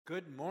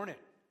Good morning.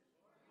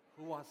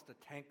 Who wants to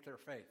tank their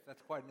faith?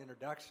 That's quite an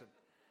introduction.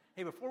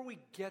 Hey, before we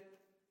get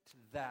to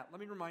that, let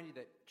me remind you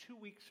that 2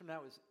 weeks from now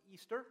is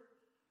Easter.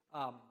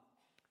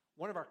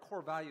 One of our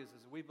core values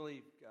is we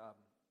believe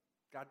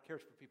God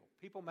cares for people.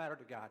 People matter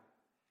to God.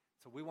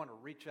 So we want to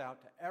reach out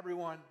to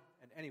everyone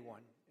and anyone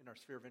in our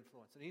sphere of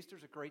influence. And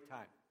Easter's a great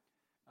time.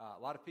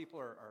 A lot of people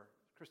are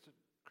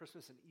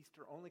Christmas and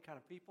Easter only kind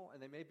of people,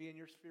 and they may be in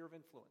your sphere of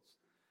influence.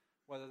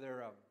 Whether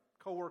they're a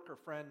coworker,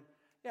 friend,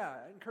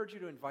 I encourage you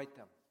to invite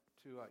them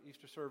to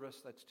Easter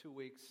service. That's 2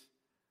 weeks.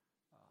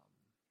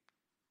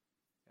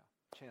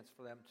 Chance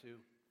for them to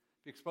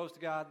be exposed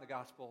to God and the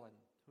gospel, and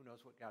who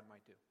knows what God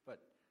might do. But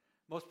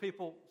most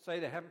people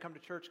say they haven't come to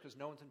church because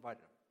no one's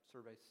invited them.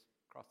 Surveys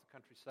across the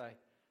country say.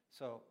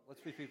 So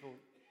let's be people.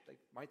 They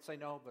might say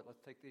no, but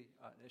let's take the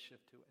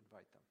initiative to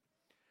invite them.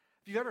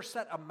 If you've ever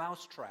set a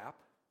mouse trap,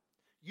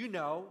 you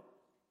know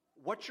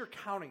what you're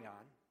counting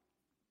on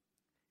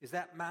is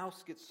that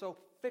mouse gets so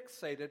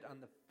fixated on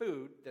the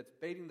food that's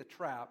baiting the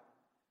trap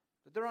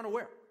that they're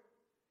unaware.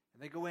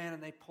 And they go in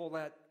and they pull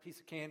that piece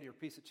of candy or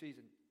piece of cheese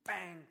and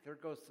bang, there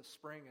goes the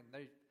spring,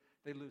 and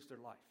they lose their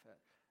life.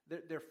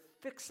 Their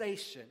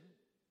fixation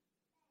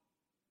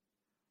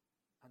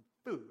on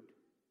food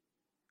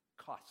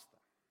costs them.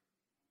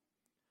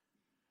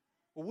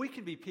 Well, we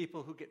can be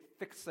people who get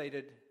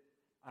fixated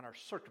on our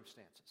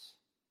circumstances,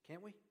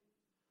 can't we?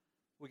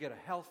 We get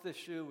a health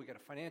issue, we get a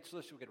financial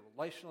issue, we get a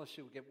relational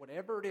issue, we get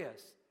whatever it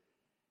is,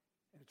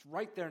 and it's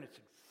right there and it's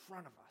in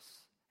front of us,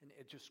 and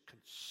it just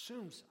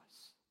consumes us.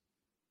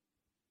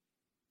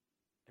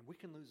 And we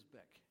can lose big.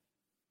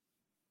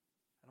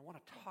 And I want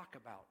to talk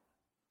about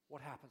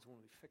what happens when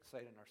we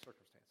fixate on our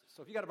circumstances.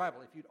 So if you got a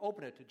Bible, if you'd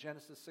open it to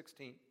Genesis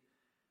 16,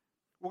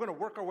 we're going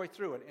to work our way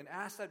through it and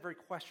ask that very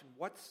question: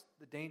 what's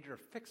the danger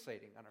of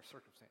fixating on our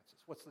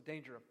circumstances? What's the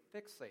danger of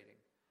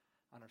fixating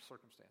on our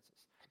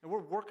circumstances? And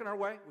we're working our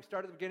way. We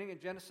started at the beginning in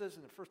Genesis,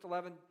 in the first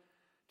 11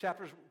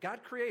 chapters.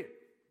 God created,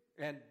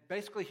 and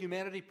basically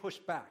humanity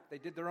pushed back. They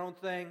did their own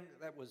thing.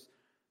 That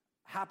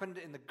happened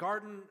in the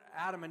garden.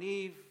 Adam and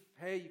Eve,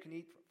 hey, you can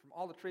eat from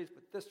all the trees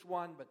but this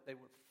one, but they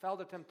fell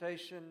to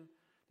temptation.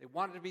 They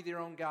wanted to be their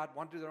own God,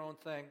 wanted to do their own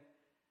thing.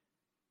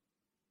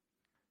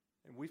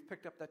 And we've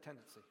picked up that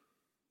tendency.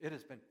 It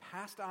has been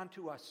passed on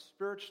to us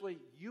spiritually.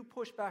 You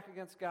push back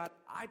against God,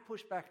 I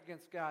push back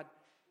against God,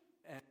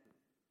 and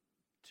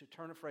to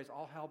turn a phrase,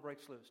 all hell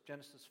breaks loose.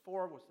 Genesis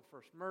 4 was the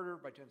first murder.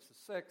 By Genesis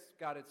 6,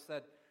 God had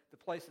said, the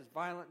place is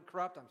violent and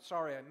corrupt. I'm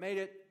sorry I made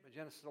it. By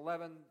Genesis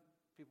 11,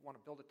 people want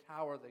to build a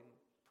tower. They can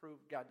prove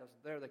God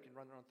doesn't there. They can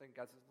run their own thing.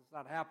 God says, it's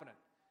not happening.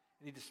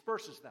 And he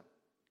disperses them.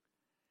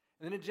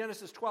 And then in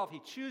Genesis 12, he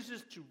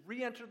chooses to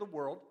re-enter the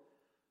world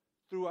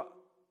through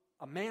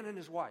a man and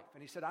his wife.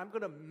 And he said, I'm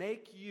going to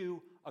make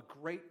you a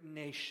great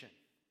nation.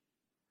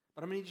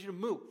 But I'm going to need you to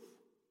move.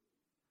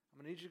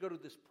 I'm going to need you to go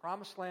to this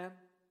promised land,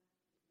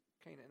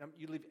 Canaan. And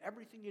you leave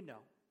everything you know.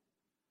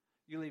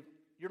 You leave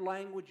your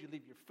language, you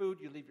leave your food,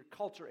 you leave your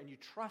culture, and you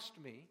trust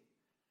me.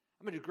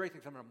 I'm going to do great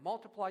things. I'm going to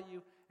multiply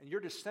you, and your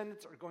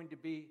descendants are going to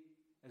be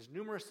as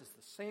numerous as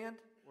the sand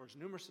or as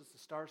numerous as the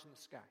stars in the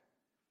sky.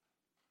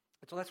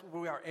 And so that's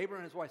where we are.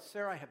 Abraham and his wife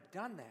Sarai have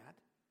done that.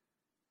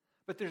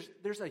 But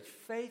there's a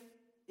faith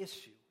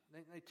issue.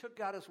 They took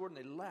God at his word and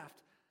they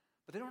left,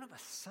 but they don't have a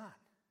son.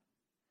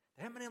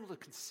 They haven't been able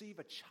to conceive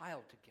a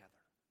child together.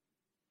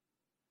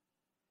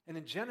 And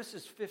in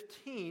Genesis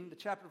 15, the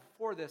chapter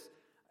before this,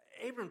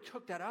 Abram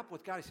took that up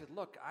with God. He said,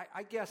 look,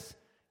 I guess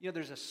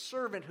there's a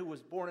servant who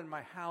was born in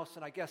my house,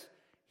 and I guess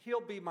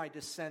he'll be my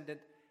descendant.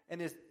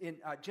 And in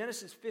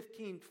Genesis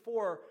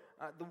 15:4,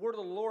 the word of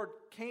the Lord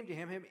came to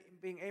him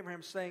being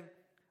Abraham, saying,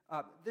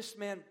 this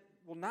man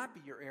will not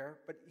be your heir,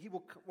 but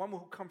one who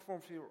will come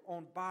from your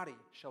own body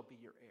shall be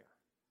your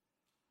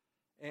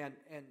heir. And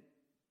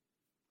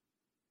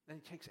then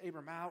he takes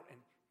Abram out, and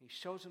he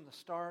shows him the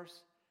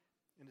stars.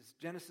 And it's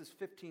Genesis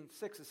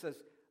 15:6, it says,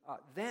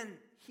 then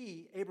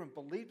Abram,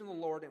 believed in the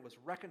Lord, and it was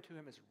reckoned to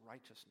him as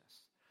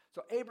righteousness.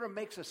 So Abram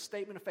makes a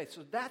statement of faith.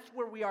 So that's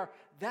where we are.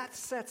 That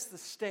sets the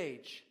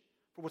stage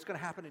for what's going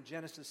to happen in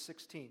Genesis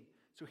 16.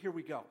 So here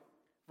we go.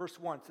 Verse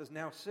 1 says,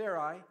 now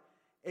Sarai,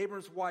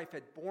 Abram's wife,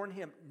 had borne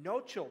him no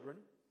children,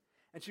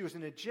 and she was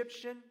an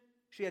Egyptian.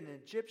 She had an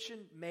Egyptian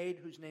maid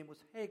whose name was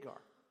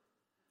Hagar.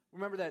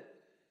 Remember that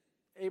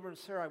Abram and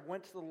Sarai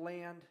went to the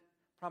land,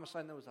 promised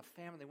land. There was a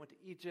famine. They went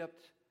to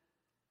Egypt.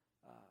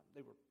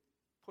 They were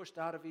pushed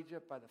out of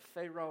Egypt by the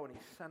Pharaoh, and he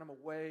sent them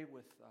away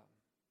with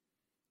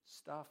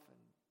stuff and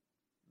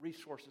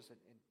resources and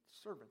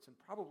servants. And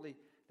probably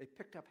they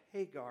picked up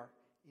Hagar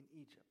in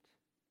Egypt.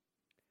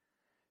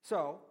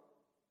 So,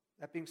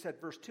 that being said,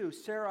 verse 2,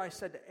 Sarai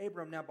said to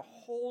Abram, now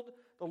behold,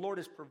 the Lord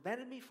has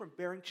prevented me from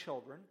bearing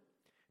children.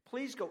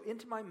 Please go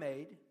into my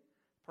maid.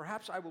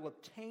 Perhaps I will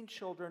obtain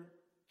children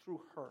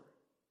through her.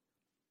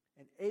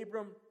 And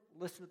Abram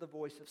listened to the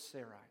voice of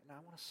Sarai. Now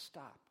I want to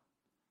stop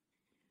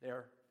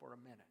there for a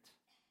minute.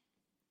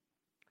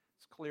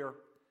 It's clear,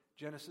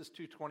 Genesis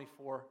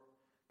 2:24,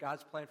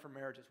 God's plan for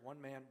marriage is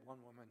one man, one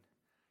woman.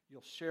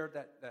 You'll share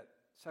that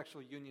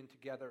sexual union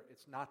together.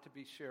 It's not to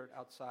be shared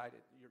outside.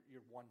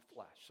 You're one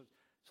flesh.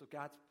 So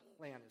God's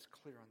plan is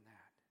clear on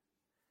that.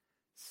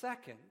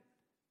 Second,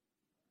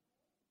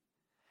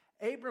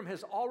 Abram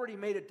has already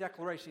made a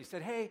declaration. He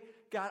said, hey,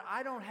 God,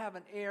 I don't have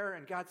an heir.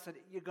 And God said,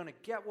 you're going to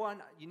get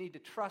one. You need to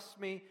trust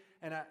me.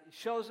 And he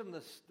shows him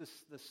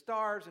the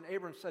stars. And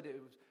Abram said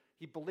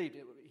he believed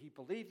it. He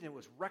believed and it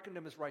was reckoned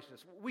him as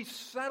righteousness. We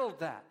settled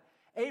that.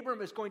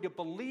 Abram is going to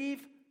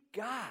believe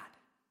God.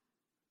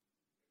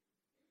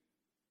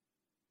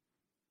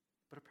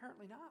 But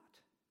apparently not.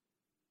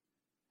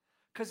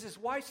 Because his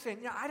wife's saying,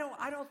 I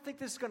don't think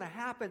this is going to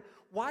happen.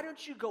 Why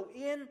don't you go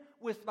in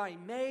with my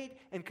maid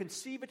and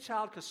conceive a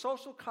child? Because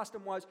social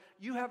custom was,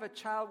 you have a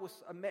child with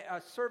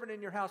a servant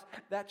in your house,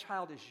 that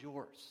child is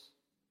yours.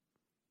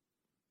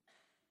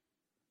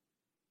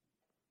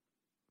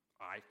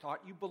 I thought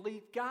you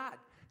believed God,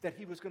 that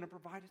he was going to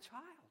provide a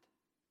child.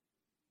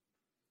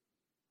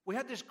 We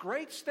had this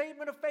great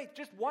statement of faith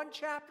just one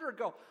chapter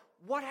ago.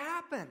 What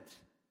happened?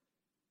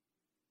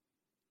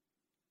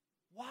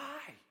 Why?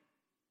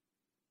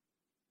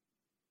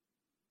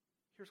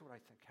 Here's what I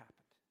think happened.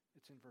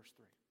 It's in verse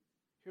 3.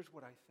 Here's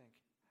what I think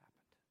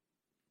happened.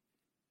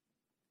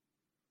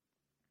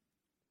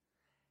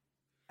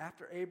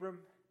 After Abram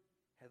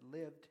had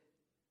lived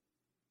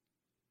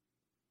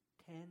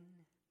 10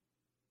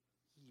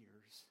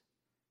 years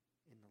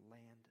in the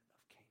land of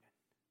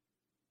Canaan.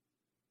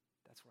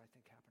 That's what I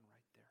think happened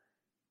right there.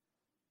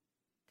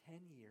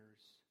 10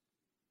 years,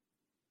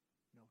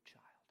 no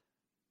child.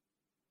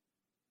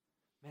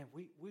 Man,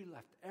 we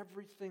left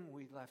everything.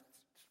 We left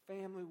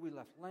family, we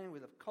left land, we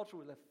left culture,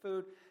 we left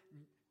food,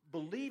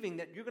 believing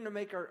that you're going to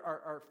make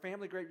our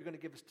family great, you're going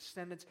to give us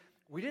descendants.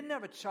 We didn't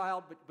have a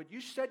child, but you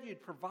said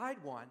you'd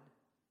provide one.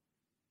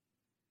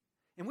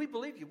 And we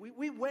believed you.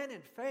 We went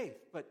in faith,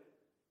 but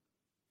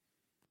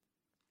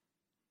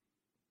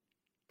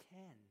 10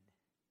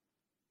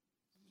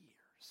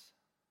 years.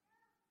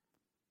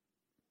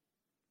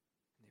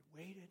 And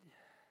they waited,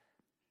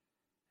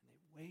 and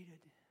they waited,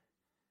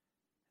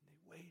 and they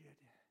waited.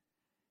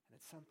 And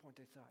at some point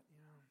they thought,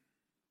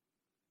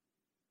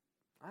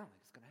 I don't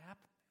think it's going to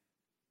happen.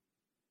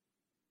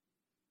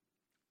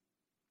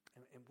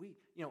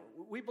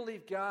 And we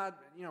believe God,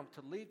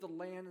 to leave the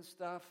land and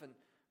stuff and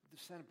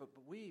descend, but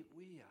we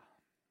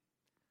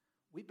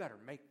better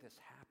make this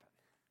happen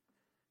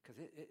because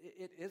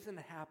it isn't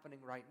happening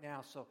right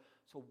now. So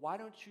why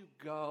don't you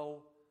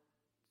go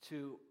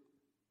to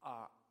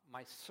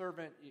my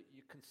servant?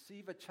 You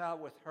conceive a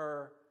child with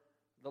her.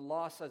 The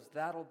law says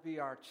that'll be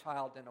our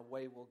child, and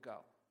away we'll go.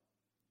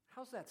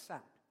 How's that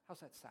sound?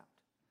 Does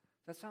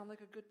that sound like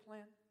a good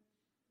plan?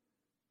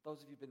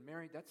 Those of you who've been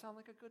married, that sound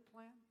like a good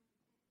plan?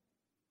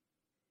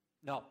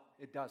 No,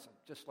 it doesn't.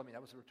 Just let me,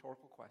 that was a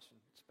rhetorical question.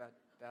 It's a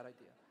bad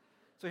idea.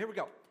 So here we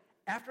go.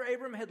 After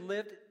Abram had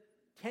lived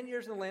 10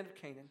 years in the land of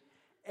Canaan,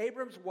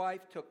 Abraham's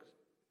wife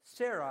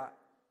Sarai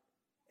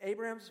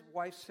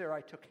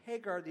took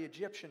Hagar the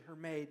Egyptian, her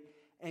maid,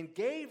 and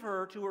gave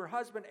her to her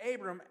husband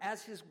Abram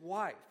as his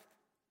wife.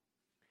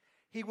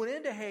 He went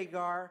into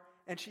Hagar,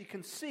 and she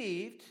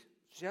conceived.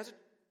 She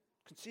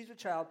conceived a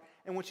child,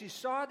 and when she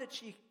saw that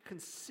she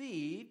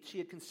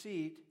had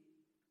conceived,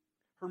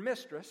 her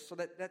mistress, so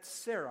that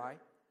Sarai,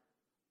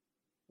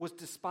 was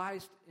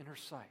despised in her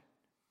sight.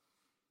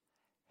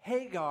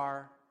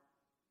 Hagar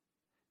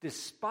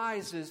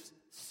despises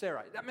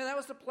Sarai. I mean, that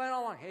was the plan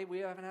all along. Hey, we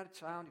haven't had a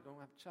child. You're going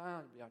to have a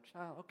child. You'll be our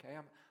child. Okay,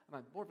 I'm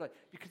on board. But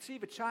you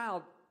conceive a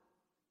child,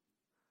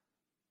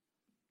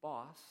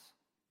 boss,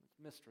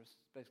 mistress,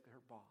 basically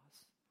her boss.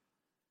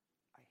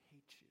 I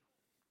hate you.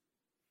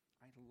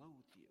 I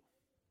loathe you.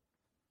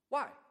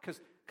 Why? Because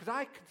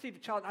I conceived a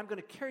child, I'm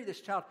going to carry this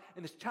child,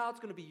 and this child's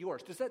going to be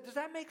yours. Does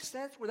that make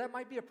sense where that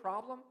might be a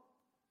problem?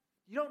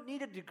 You don't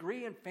need a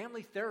degree in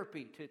family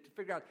therapy to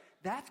figure out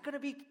that's going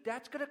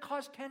to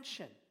cause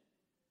tension.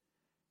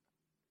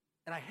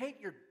 And I hate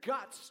your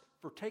guts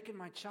for taking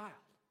my child.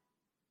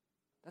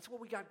 That's what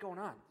we got going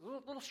on.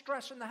 A little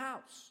stress in the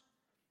house.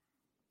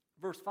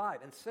 Verse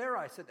 5, and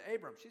Sarai said to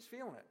Abram, she's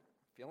feeling it,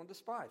 feeling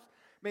despised.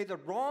 May the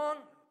wrong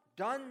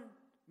done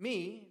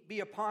me be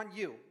upon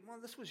you. Well,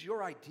 this was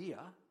your idea.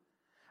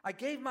 I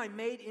gave my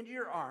maid into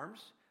your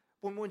arms.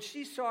 When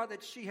she saw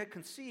that she had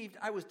conceived,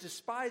 I was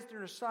despised in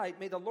her sight.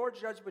 May the Lord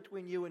judge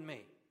between you and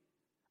me.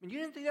 I mean, you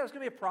didn't think that was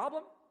going to be a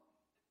problem?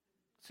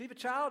 Conceive a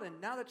child, and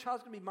now that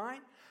child's going to be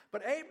mine?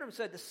 But Abram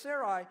said to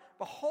Sarai,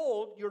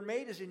 behold, your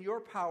maid is in your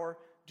power.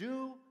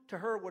 Do to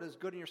her what is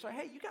good in your sight.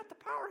 Hey, you got the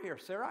power here,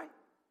 Sarai.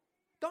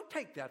 Don't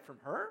take that from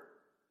her.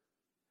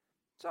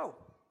 So,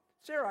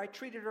 Sarai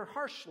treated her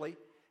harshly,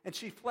 and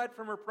she fled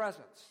from her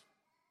presence.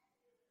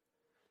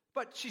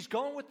 But she's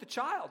going with the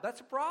child.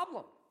 That's a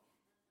problem.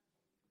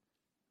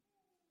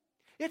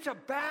 It's a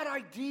bad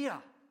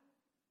idea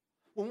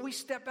when we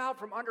step out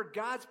from under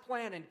God's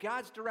plan and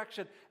God's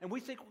direction and we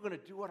think we're going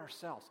to do it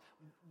ourselves.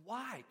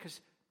 Why?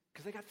 Because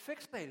they got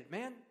fixated,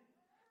 man.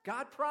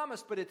 God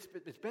promised, but it's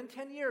been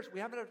 10 years. We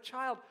haven't had a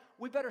child.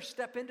 We better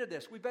step into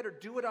this. We better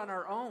do it on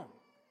our own.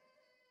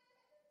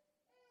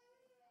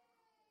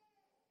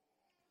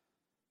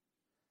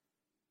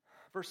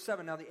 Verse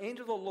 7, now the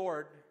angel of the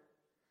Lord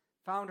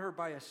found her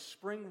by a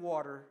spring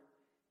water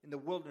in the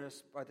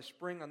wilderness by the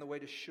spring on the way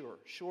to Shur.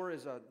 Shur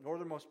is a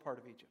northernmost part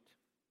of Egypt.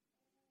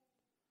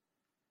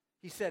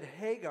 He said,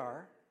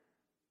 Hagar,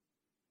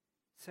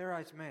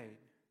 Sarai's maid,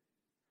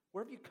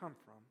 where have you come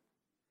from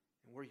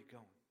and where are you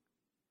going?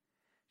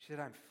 She said,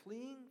 I'm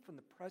fleeing from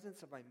the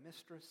presence of my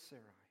mistress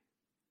Sarai.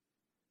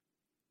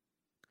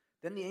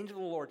 Then the angel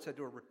of the Lord said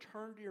to her,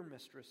 return to your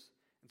mistress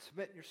and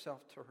submit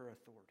yourself to her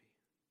authority.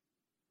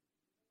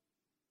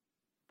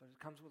 But it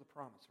comes with a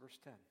promise. Verse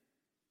 10.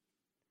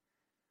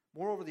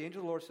 Moreover, the angel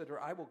of the Lord said to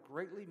her, I will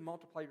greatly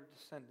multiply your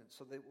descendants,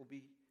 so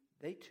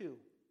they too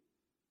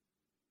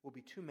will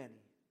be too many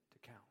to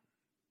count.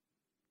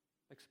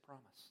 Makes a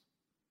promise.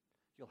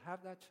 You'll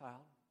have that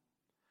child,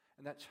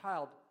 and that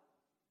child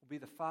will be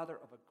the father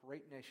of a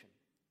great nation.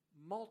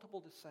 Multiple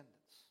descendants.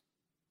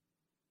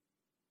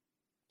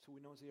 So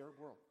we know it's the Arab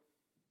world.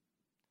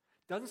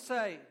 Doesn't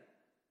say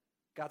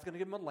God's going to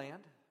give them a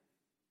land.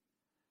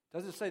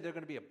 Doesn't say they're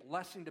going to be a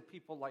blessing to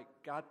people like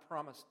God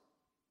promised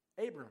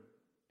Abram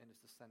and his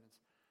descendants.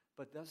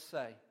 But it does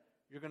say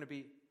you're going to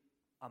be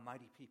a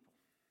mighty people.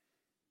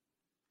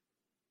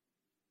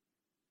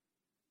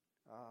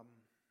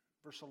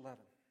 Verse 11.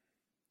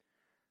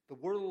 The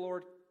word of the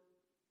Lord,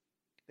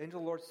 the angel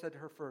of the Lord said to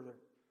her further,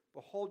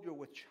 behold, you are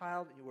with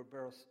child, and you will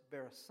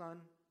bear a son,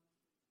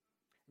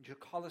 and you shall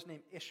call his name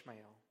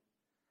Ishmael,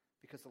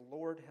 because the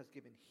Lord has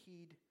given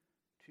heed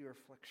to your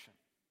affliction.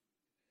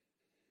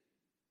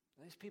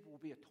 And these people will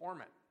be a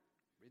torment.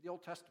 Read the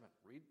Old Testament.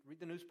 Read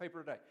the newspaper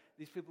today.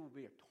 These people will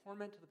be a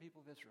torment to the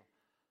people of Israel.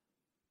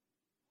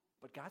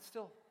 But God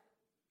still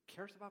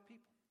cares about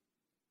people.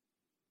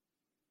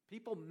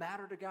 People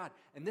matter to God.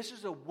 And this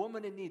is a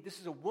woman in need. This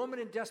is a woman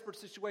in desperate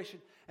situation.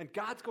 And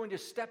God's going to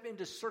step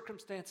into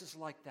circumstances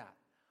like that.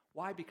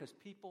 Why? Because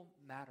people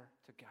matter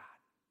to God.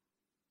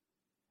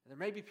 And there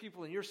may be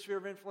people in your sphere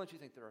of influence, you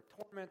think they're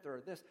a torment,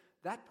 they're this.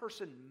 That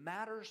person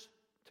matters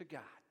to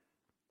God.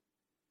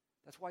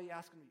 That's why we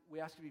ask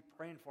you to be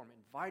praying for them,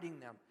 inviting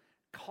them,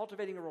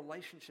 cultivating a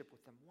relationship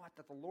with them. What?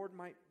 That the Lord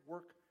might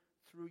work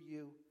through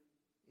you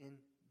in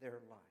their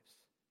lives.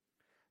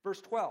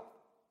 Verse 12.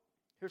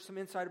 Here's some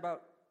insight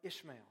about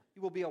Ishmael. He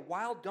will be a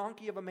wild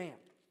donkey of a man.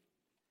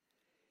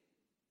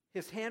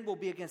 His hand will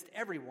be against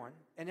everyone,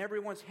 and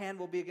everyone's hand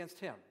will be against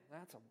him.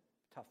 That's a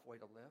tough way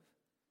to live.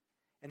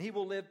 And he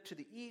will live to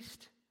the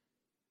east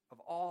of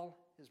all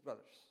his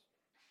brothers.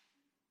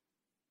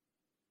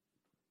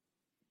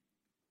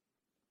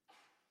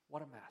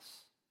 What a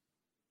mess.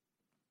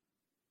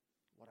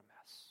 What a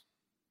mess.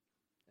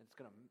 And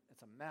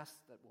it's a mess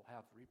that will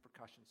have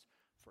repercussions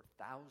for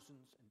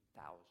thousands and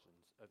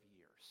thousands of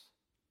years.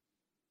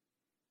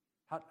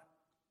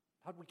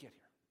 How'd we get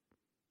here?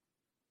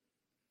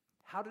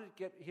 How did it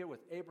get here with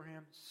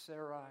Abraham,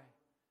 Sarai,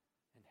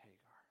 and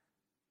Hagar?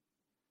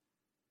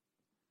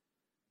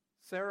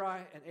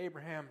 Sarai and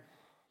Abraham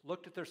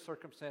looked at their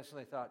circumstances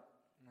and they thought,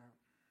 no,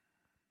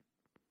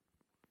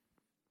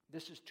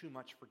 this is too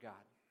much for God.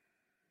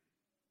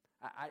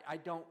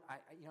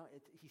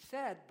 He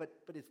said, but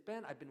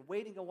I've been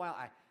waiting a while.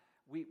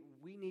 We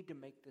need to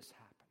make this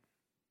happen.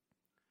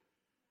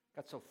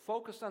 Got so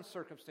focused on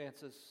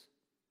circumstances,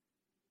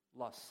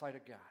 lost sight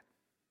of God.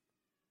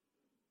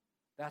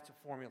 That's a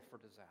formula for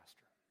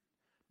disaster.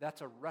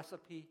 That's a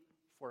recipe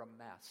for a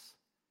mess,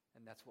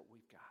 and that's what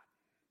we've got.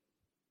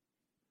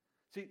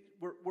 See,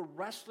 we're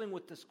wrestling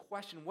with this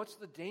question, what's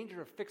the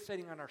danger of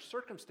fixating on our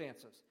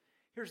circumstances?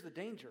 Here's the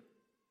danger.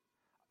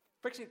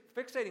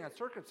 Fixating on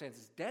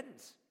circumstances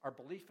deadens our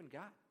belief in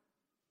God.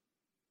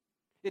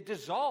 It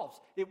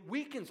dissolves, it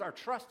weakens our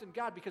trust in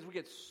God because we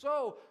get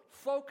so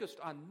focused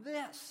on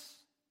this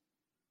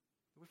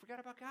that we forget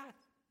about God.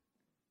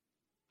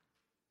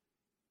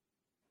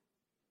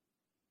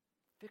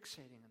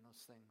 Fixating on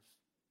those things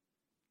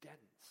deadens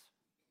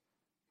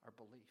our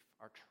belief,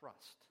 our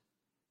trust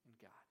in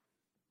God.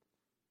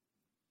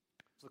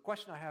 So the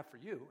question I have for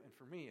you and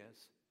for me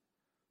is,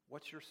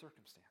 what's your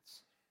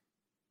circumstance?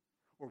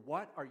 Or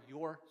what are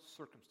your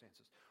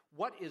circumstances?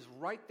 What is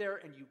right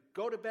there and you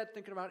go to bed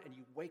thinking about it and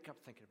you wake up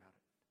thinking about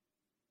it?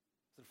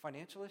 Is it a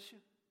financial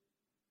issue?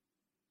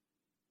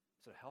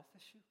 Is it a health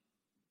issue?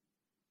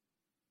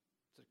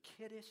 Is it a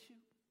kid issue?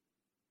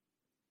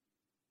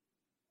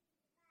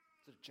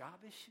 Is it a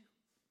job issue?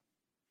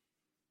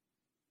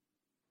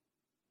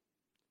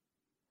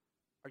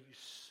 Are you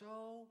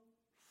so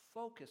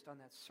focused on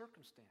that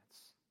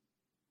circumstance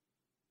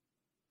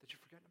that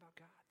you're forgetting about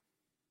God?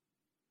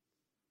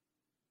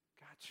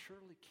 God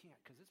surely can't,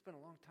 because it's been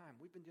a long time.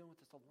 We've been dealing with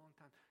this a long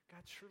time.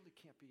 God surely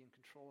can't be in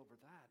control over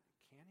that,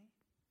 can he?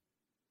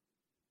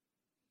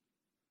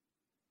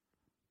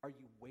 Are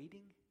you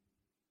waiting?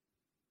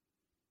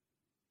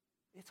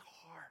 It's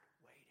hard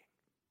waiting.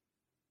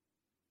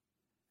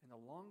 And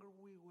the longer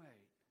we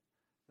wait,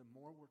 the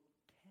more we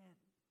tend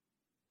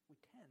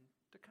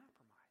to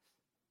compromise.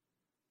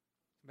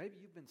 Maybe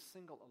you've been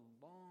single a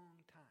long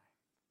time,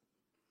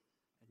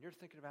 and you're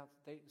thinking about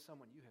dating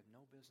someone you had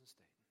no business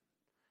dating.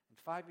 And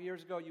 5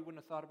 years ago, you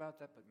wouldn't have thought about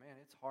that, but man,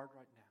 it's hard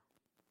right now.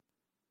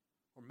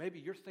 Or maybe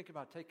you're thinking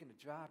about taking a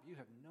job you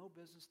have no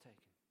business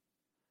taking.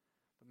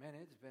 But man,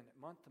 it's been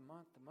month to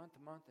month,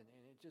 and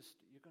it just,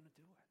 you're going to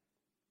do it.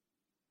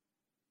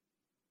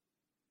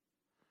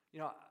 You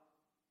know,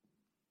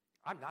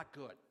 I'm not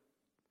good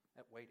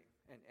at waiting.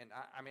 And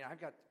I've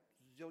got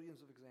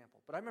zillions of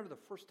examples. But I remember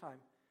the first time,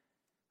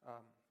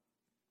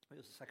 it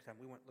was the second time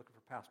we went looking for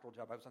a pastoral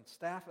job. I was on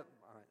staff at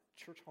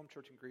home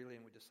church in Greeley,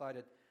 and we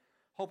decided,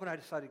 Hope and I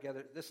decided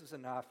together, this is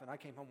enough. And I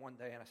came home one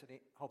day, and I said,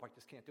 Hope, I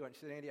just can't do it. And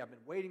she said, Andy, I've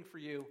been waiting for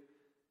you.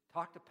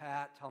 Talk to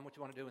Pat, tell him what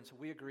you want to do. And so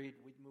we agreed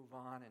we'd move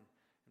on, and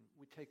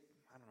we'd take,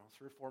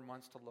 3 or 4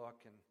 months to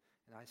look, and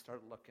I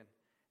started looking.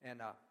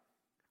 And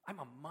I'm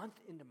a month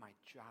into my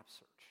job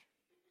search.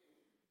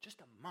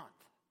 Just a month.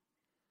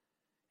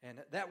 And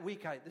that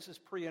week, this is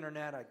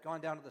pre-internet, I'd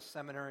gone down to the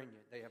seminary, and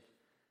they have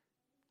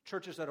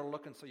churches that are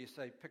looking, so you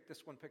say, pick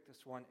this one,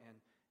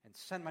 and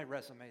send my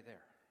resume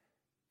there.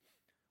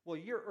 Well, a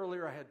year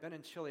earlier, I had been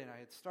in Chile, and I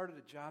had started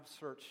a job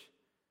search,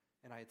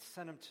 and I had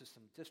sent them to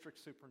some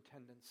district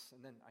superintendents,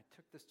 and then I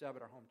took this job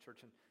at our home church,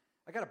 and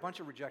I got a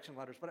bunch of rejection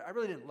letters, but I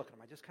really didn't look at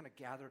them. I just kind of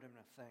gathered them in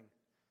a thing.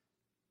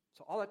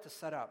 So all that to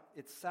set up,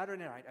 it's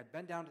Saturday night. I'd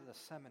been down to the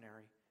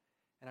seminary,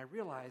 and I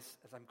realized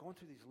as I'm going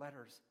through these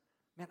letters,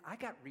 man, I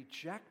got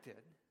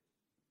rejected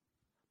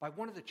by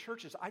one of the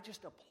churches I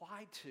just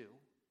applied to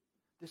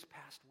this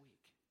past week.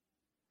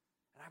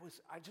 And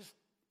I just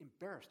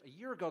embarrassed. A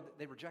year ago,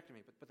 they rejected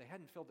me, but they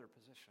hadn't filled their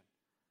position.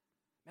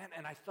 Man,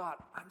 and I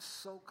thought, I'm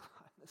so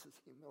glad. This is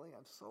humiliating.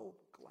 I'm so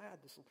glad.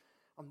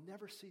 I'll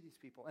never see these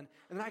people. And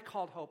then I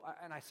called Hope,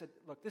 and I said,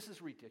 look, this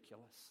is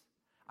ridiculous.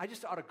 I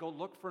just ought to go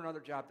look for another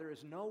job. There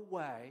is no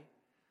way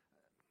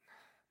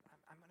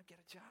I'm going to get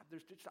a job.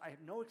 I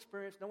have no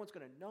experience. No one's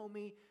going to know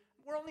me.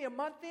 We're only a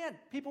month in.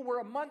 People were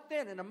a month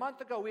in, and a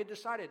month ago we had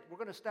decided we're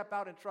going to step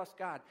out and trust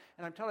God.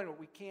 And I'm telling you,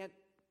 we can't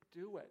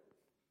do it.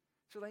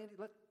 So, Andy,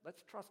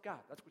 let's trust God.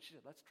 That's what she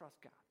said. Let's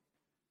trust God.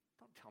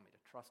 Don't tell me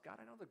to trust God.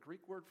 I know the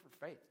Greek word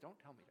for faith. Don't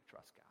tell me to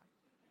trust God.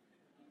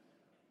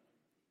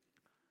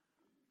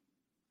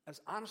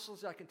 As honestly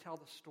as I can tell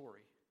the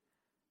story,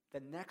 the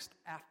next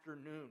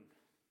afternoon,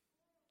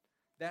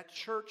 that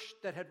church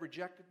that had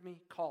rejected me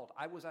called.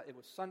 It was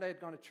Sunday, I'd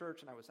gone to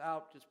church, and I was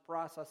out just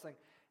processing,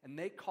 and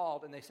they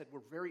called, and they said, we're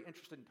very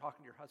interested in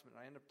talking to your husband.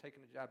 And I ended up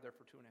taking a job there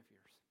for 2.5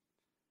 years.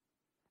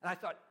 And I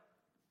thought,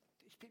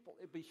 these people,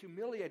 it'd be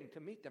humiliating to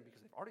meet them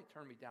because they've already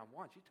turned me down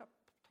once. You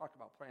talk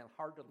about playing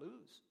hard to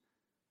lose.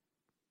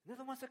 And they're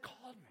the ones that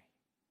called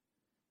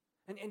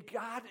me. And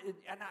God,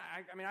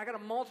 I got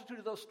a multitude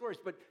of those stories,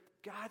 but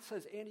God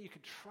says, Andy, you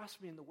can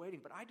trust me in the waiting,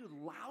 but I do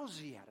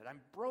lousy at it.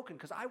 I'm broken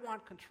because I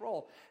want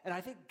control. And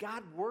I think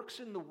God works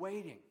in the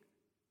waiting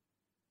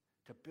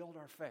to build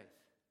our faith.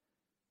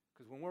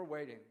 Because when we're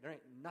waiting, there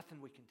ain't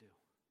nothing we can do.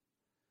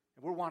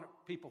 And we want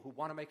people who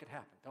want to make it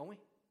happen, don't we?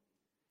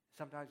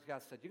 Sometimes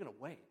God said, you're going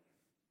to wait.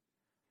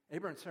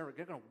 Abraham and Sarah,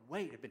 you're going to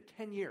wait. It's been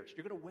 10 years.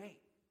 You're going to wait.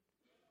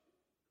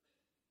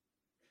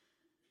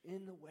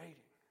 In the waiting,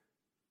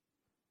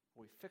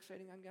 are we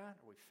fixating on God,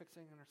 or are we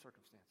fixating on our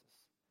circumstances?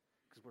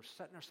 Because we're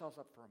setting ourselves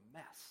up for a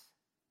mess.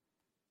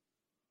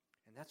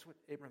 And that's what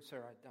Abraham and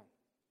Sarah had done.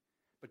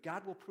 But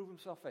God will prove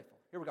himself faithful.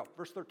 Here we go,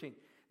 verse 13.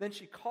 Then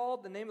she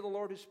called the name of the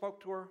Lord who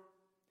spoke to her.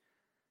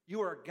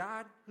 You are a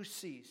God who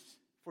sees.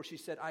 For she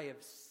said, I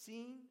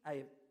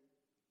have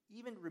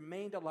even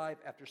remained alive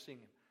after seeing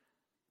him.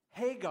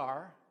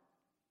 Hagar,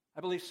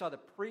 I believe, saw the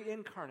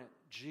pre-incarnate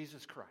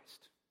Jesus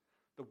Christ.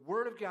 The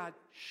Word of God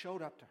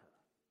showed up to her.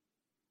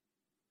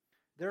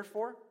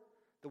 Therefore,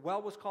 the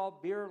well was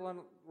called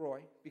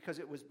Beer-lahai because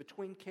it was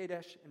between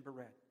Kadesh and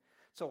Bered.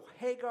 So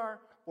Hagar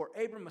bore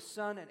Abram a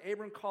son, and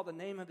Abram called the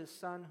name of his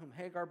son, whom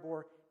Hagar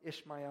bore,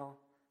 Ishmael.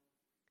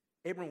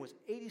 Abram was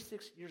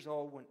 86 years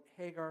old when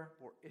Hagar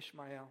bore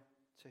Ishmael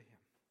to him.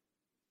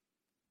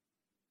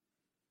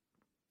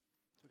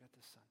 So we got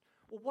this son.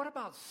 Well, what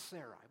about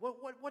Sarai?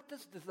 What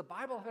does the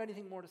Bible have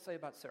anything more to say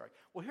about Sarai?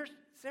 Well, here's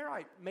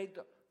Sarai made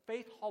the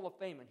Faith Hall of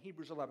Fame in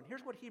Hebrews 11.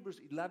 Here's what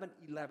Hebrews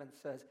 11:11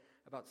 says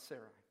about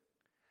Sarai.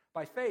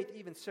 By faith,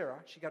 even Sarah,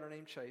 she got her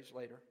name changed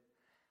later.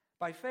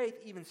 By faith,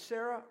 even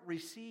Sarah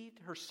received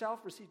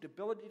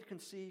ability to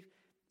conceive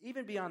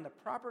even beyond the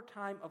proper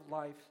time of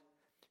life,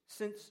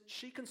 since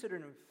she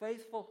considered him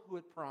faithful who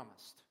had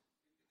promised.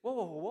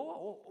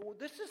 Whoa.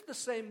 This is the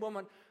same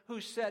woman who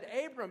said,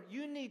 Abram,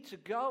 you need to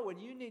go,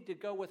 and you need to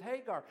go with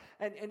Hagar.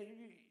 And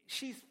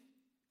she's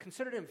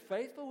considered him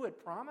faithful who had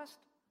promised?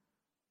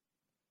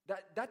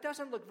 That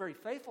doesn't look very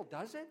faithful,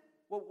 does it?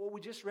 What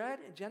we just read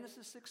in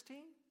Genesis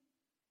 16?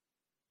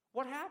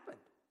 What happened?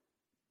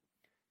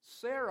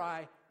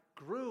 Sarai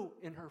grew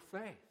in her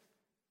faith.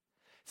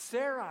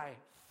 Sarai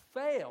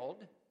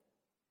failed,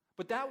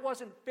 but that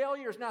wasn't,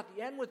 failure is not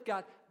the end with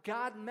God.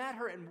 God met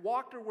her and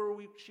walked her where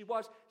she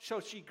was,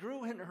 so she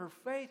grew in her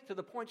faith to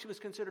the point she was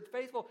considered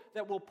faithful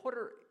that will put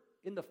her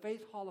in the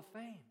Faith Hall of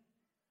Fame.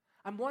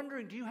 I'm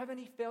wondering, do you have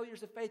any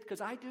failures of faith?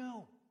 Because I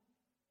do.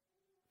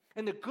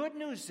 And the good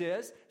news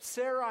is,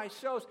 Sarai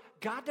shows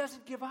God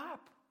doesn't give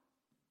up.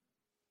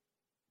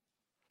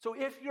 So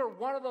if you're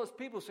one of those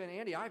people saying,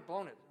 Andy, I've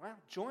blown it, well,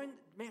 join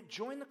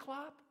the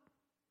club.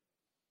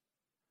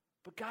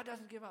 But God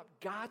doesn't give up.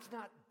 God's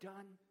not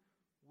done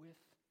with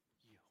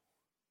you.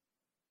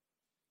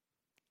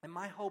 And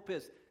my hope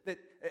is that,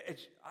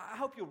 I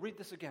hope you'll read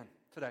this again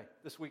today,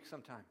 this week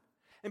sometime,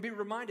 and be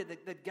reminded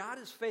that God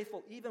is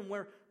faithful even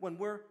when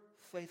we're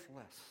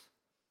faithless.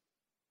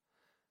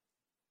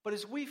 But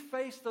as we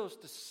face those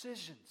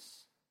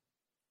decisions,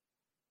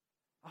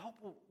 I hope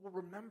we'll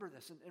remember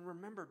this. And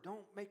remember,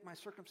 don't make my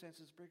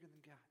circumstances bigger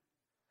than God.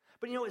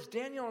 But as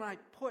Daniel and I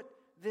put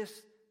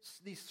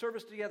these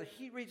services together,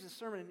 he reads the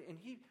sermon and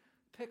he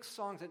picks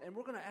songs. And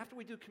we're going to, after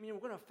we do communion,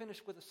 we're going to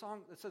finish with a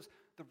song that says,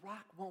 "The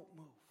rock won't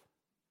move."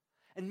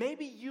 And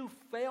maybe you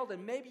failed,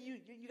 and maybe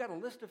you got a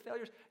list of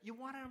failures. You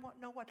want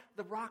to know what?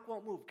 The rock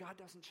won't move. God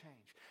doesn't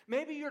change.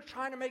 Maybe you're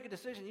trying to make a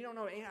decision. You don't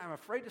know, I'm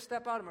afraid to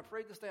step out. I'm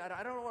afraid to stay.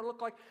 I don't know what it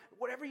looks like.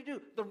 Whatever you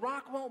do, the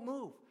rock won't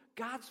move.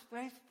 God's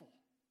faithful.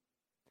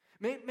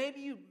 Maybe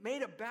you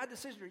made a bad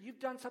decision or you've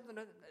done something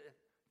that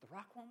the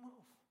rock won't move.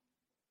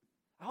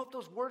 I hope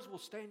those words will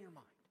stay in your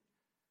mind.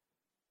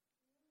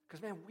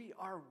 Because, man, we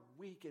are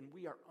weak and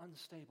we are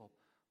unstable,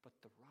 but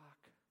the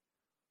rock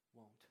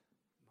won't move.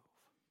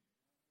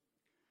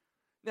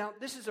 Now,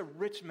 this is a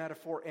rich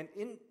metaphor, and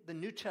in the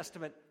New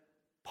Testament,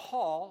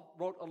 Paul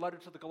wrote a letter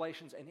to the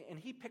Galatians, and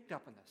he picked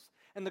up on this.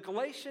 And the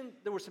Galatians,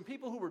 there were some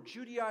people who were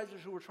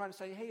Judaizers who were trying to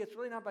say, hey, it's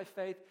really not by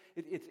faith,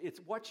 it's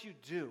what you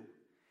do.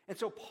 And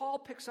so Paul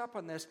picks up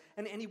on this,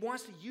 and he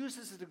wants to use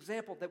this as an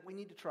example that we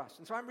need to trust.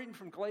 And so I'm reading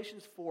from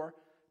Galatians 4,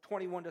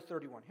 21 to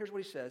 31. Here's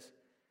what he says.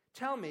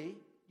 "Tell me,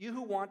 you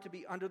who want to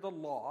be under the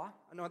law,"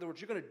 in other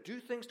words, you're going to do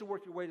things to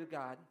work your way to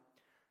God,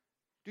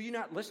 "do you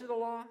not listen to the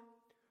law?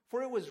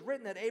 For it was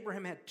written that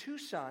Abraham had two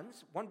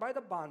sons, one by the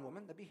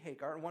bondwoman," that'd be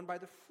Hagar, "and one by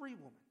the free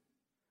woman.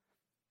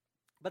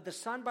 But the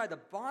son by the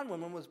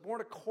bondwoman was born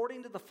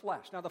according to the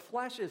flesh." Now the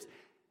flesh is,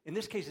 in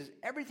this case, is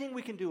everything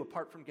we can do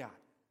apart from God.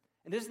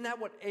 And isn't that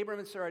what Abraham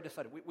and Sarah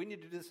decided? We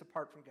need to do this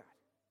apart from God.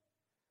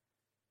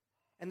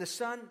 "And the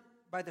son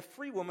by the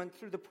free woman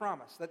through the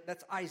promise."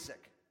 That's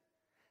Isaac.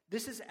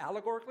 This is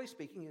allegorically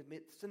speaking,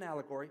 it's an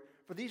allegory,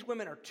 for these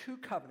women are two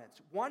covenants,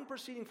 one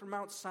proceeding from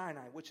Mount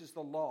Sinai, which is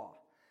the law,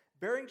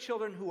 bearing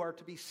children who are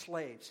to be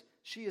slaves.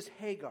 She is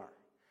Hagar.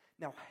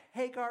 Now,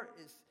 Hagar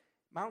is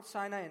Mount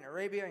Sinai in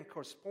Arabia and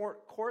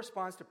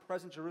corresponds to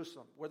present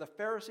Jerusalem, where the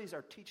Pharisees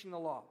are teaching the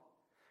law,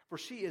 for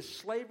she is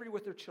slavery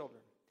with her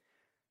children.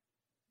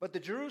 But the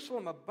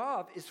Jerusalem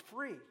above is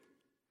free.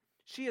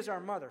 She is our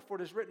mother, for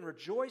it is written,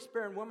 "Rejoice,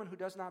 barren woman who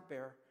does not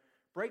bear.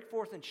 Break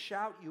forth and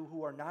shout, you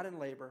who are not in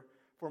labor.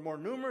 For more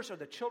numerous are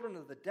the children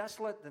of the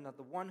desolate than of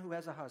the one who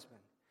has a husband.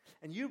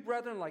 And you,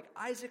 brethren, like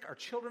Isaac, are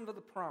children of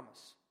the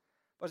promise.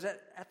 But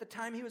at the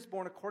time he was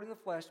born according to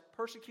the flesh,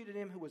 persecuted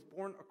him who was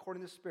born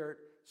according to the Spirit,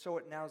 so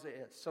it now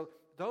is." So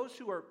those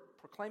who are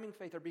proclaiming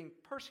faith are being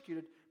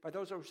persecuted by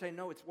those who are saying,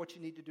 no, it's what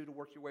you need to do to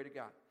work your way to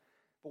God.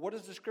 But what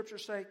does the scripture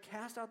say?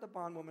 "Cast out the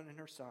bondwoman and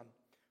her son.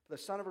 For the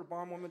son of her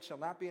bondwoman shall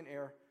not be an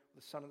heir with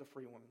the son of the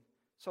free woman.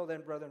 So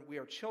then, brethren, we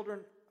are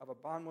children of a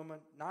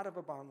bondwoman, not of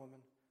a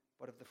bondwoman,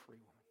 but of the free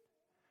woman."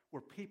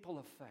 We're people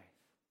of faith.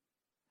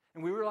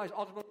 And we realize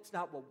ultimately it's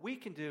not what we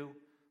can do,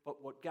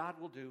 but what God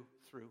will do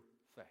through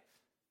faith.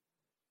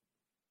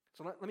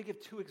 So let me give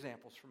two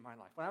examples from my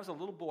life. When I was a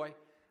little boy,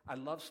 I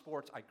loved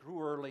sports. I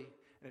grew early.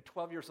 And at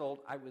 12 years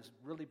old, I was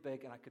really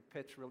big and I could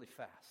pitch really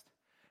fast.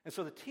 And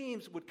so the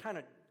teams would kind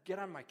of get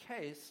on my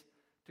case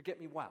to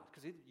get me wild,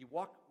 because either you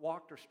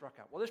walked or struck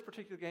out. Well, this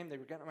particular game, they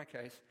were getting on my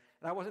case,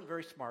 and I wasn't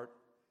very smart.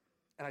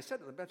 And I said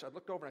to the bench, I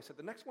looked over and I said,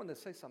 the next one that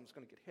says something is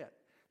going to get hit.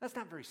 That's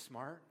not very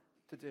smart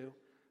to do.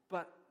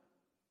 But,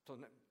 so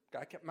the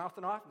guy kept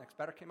mouthing off. Next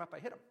batter came up, I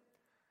hit him.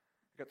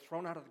 I got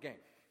thrown out of the game.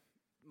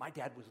 My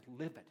dad was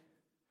livid.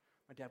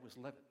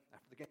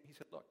 After the game, he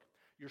said, look,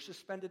 you're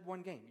suspended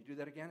one game. You do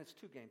that again, it's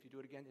 2 games. You do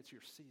it again, it's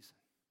your season.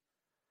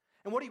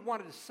 And what he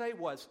wanted to say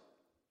was,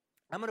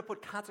 I'm going to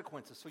put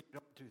consequences so you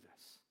don't do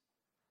this.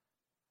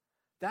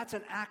 That's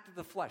an act of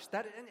the flesh.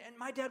 And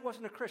my dad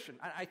wasn't a Christian.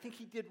 I think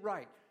he did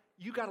right.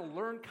 You got to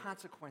learn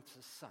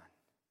consequences, son.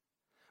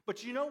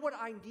 But you know what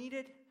I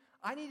needed?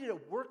 I needed a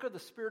work of the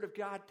Spirit of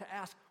God to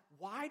ask,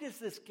 why does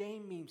this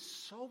game mean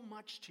so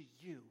much to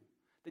you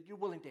that you're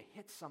willing to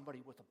hit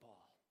somebody with a ball?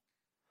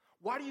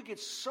 Why do you get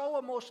so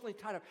emotionally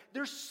tied up?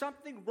 There's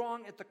something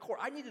wrong at the core.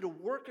 I needed a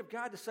work of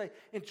God to say,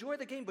 enjoy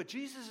the game, but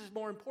Jesus is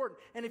more important.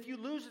 And if you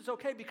lose, it's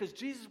okay because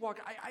Jesus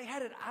walked. I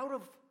had it out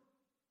of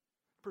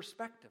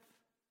perspective.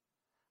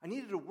 I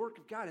needed a work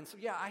of God. And so,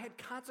 yeah, I had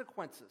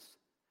consequences.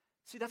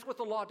 See, that's what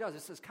the law does.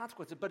 It says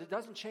consequences, but it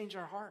doesn't change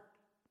our heart.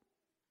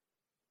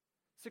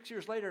 6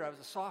 years later, I was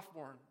a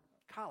sophomore in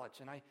college,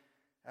 and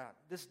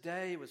this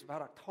day, it was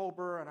about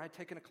October, and I'd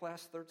taken a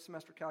class, 3rd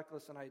semester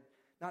calculus, and I'd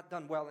not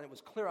done well, and it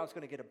was clear I was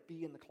going to get a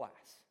B in the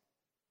class.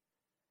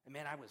 And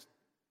man, I was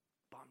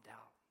bummed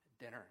out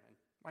at dinner, and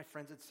my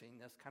friends had seen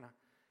this, kind of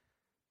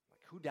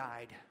like, who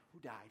died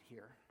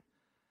here?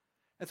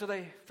 And so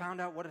they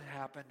found out what had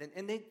happened,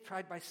 and they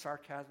tried by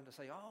sarcasm to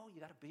say, oh, you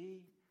got a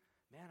B?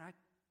 Man,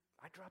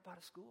 I drop out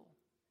of school.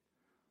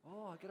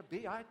 Oh, I got a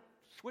B. I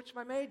switched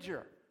my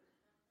major.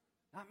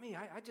 Not me.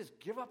 I just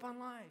give up on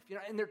life.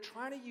 And they're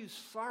trying to use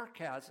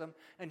sarcasm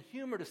and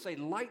humor to say,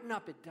 lighten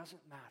up, it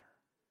doesn't matter.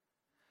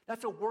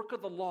 That's a work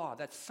of the law.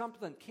 That's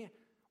something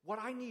what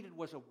I needed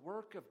was a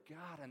work of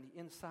God on the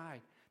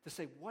inside to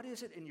say, what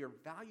is it in your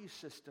value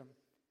system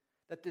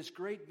that this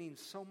grade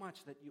means so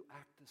much that you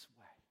act this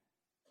way?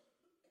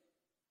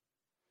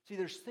 See,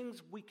 there's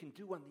things we can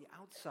do on the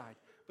outside,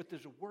 but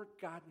there's a work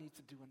God needs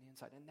to do on the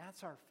inside. And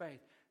that's our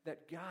faith,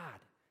 that God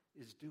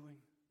is doing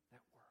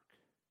that work.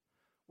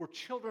 We're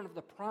children of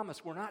the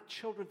promise. We're not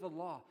children of the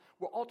law.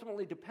 We're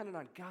ultimately dependent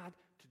on God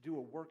to do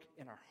a work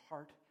in our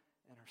heart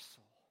and our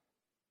soul.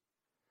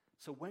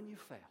 So when you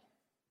fail,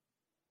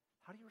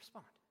 how do you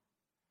respond?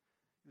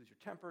 You lose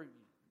your temper,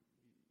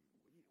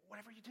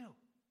 whatever you do.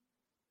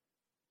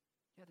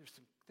 Yeah, there's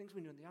some things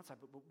we do on the outside,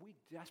 but we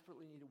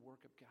desperately need a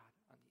work of God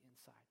on the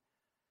inside.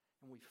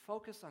 And we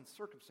focus on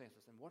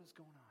circumstances and what is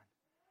going on.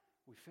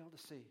 We fail to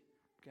see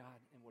God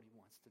and what he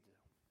wants to do.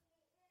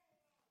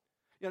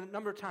 A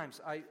number of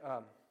times, when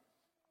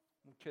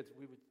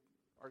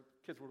our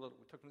kids were little,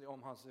 we took them to the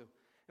Omaha Zoo.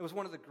 It was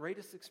one of the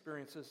greatest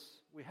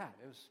experiences we had.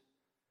 It was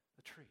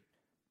a treat.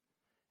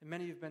 And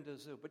many of you have been to a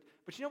zoo. But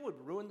you know what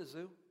would ruin the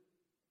zoo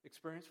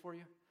experience for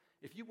you?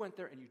 If you went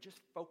there and you just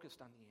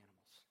focused on the animals.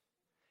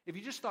 If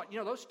you just thought,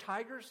 those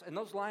tigers and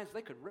those lions,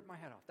 they could rip my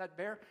head off. That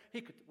bear,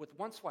 he could, with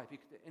one swipe,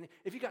 and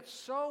if you got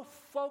so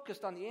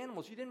focused on the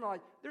animals, you didn't realize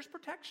there's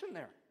protection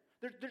there.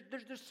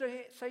 There's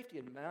safety,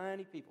 and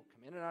many people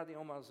come in and out of the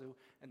Omaha Zoo,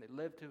 and they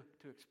live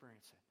to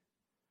experience it.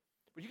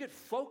 But you get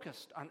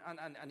focused on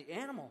the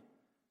animal,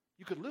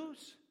 you could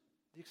lose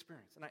the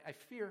experience. And I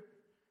fear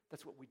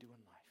that's what we do in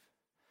life.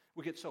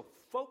 We get so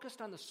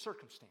focused on the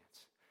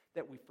circumstance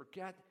that we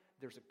forget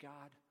there's a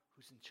God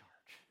who's in charge.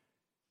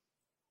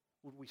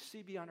 Would we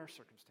see beyond our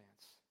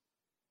circumstance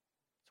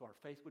so our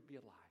faith would be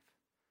alive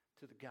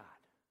to the God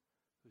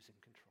who's in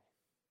control?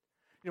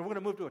 We're going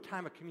to move to a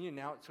time of communion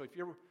now. So if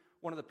you're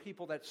one of the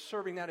people that's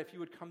serving that, if you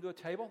would come to a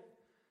table,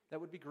 that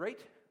would be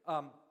great.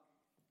 Let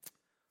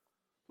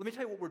me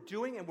tell you what we're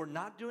doing and we're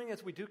not doing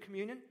as we do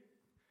communion.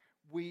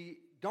 We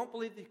don't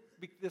believe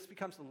this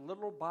becomes the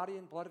literal body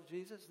and blood of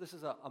Jesus. This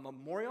is a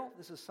memorial.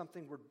 This is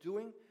something we're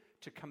doing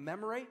to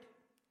commemorate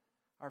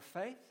our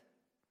faith.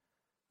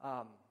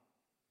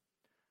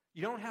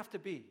 You don't have to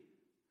be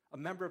a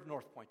member of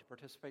North Point to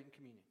participate in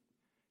communion.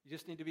 You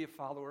just need to be a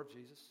follower of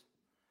Jesus.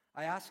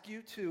 I ask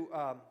you to,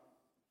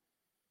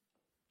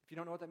 if you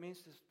don't know what that means,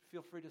 just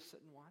feel free to sit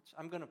and watch.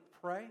 I'm going to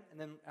pray, and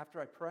then after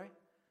I pray,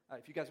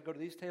 if you guys go to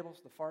these tables,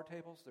 the far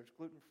tables, there's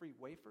gluten-free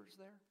wafers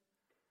there.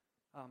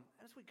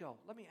 As we go,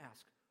 let me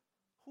ask,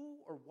 who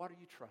or what are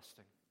you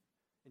trusting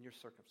in your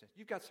circumstances?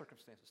 You've got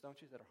circumstances,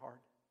 don't you, that are hard?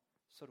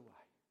 So do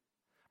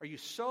I. Are you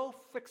so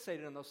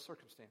fixated on those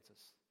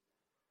circumstances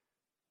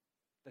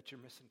that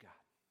you're missing God?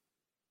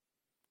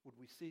 Would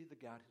we see the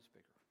God who's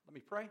bigger? Let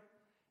me pray,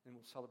 and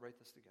we'll celebrate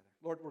this together.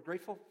 Lord, we're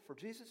grateful for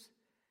Jesus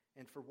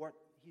and for what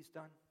he's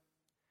done.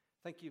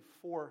 Thank you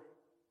for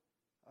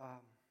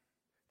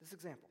this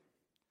example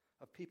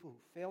of people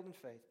who failed in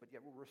faith, but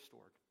yet were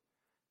restored.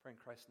 Pray in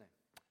Christ's name.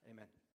 Amen.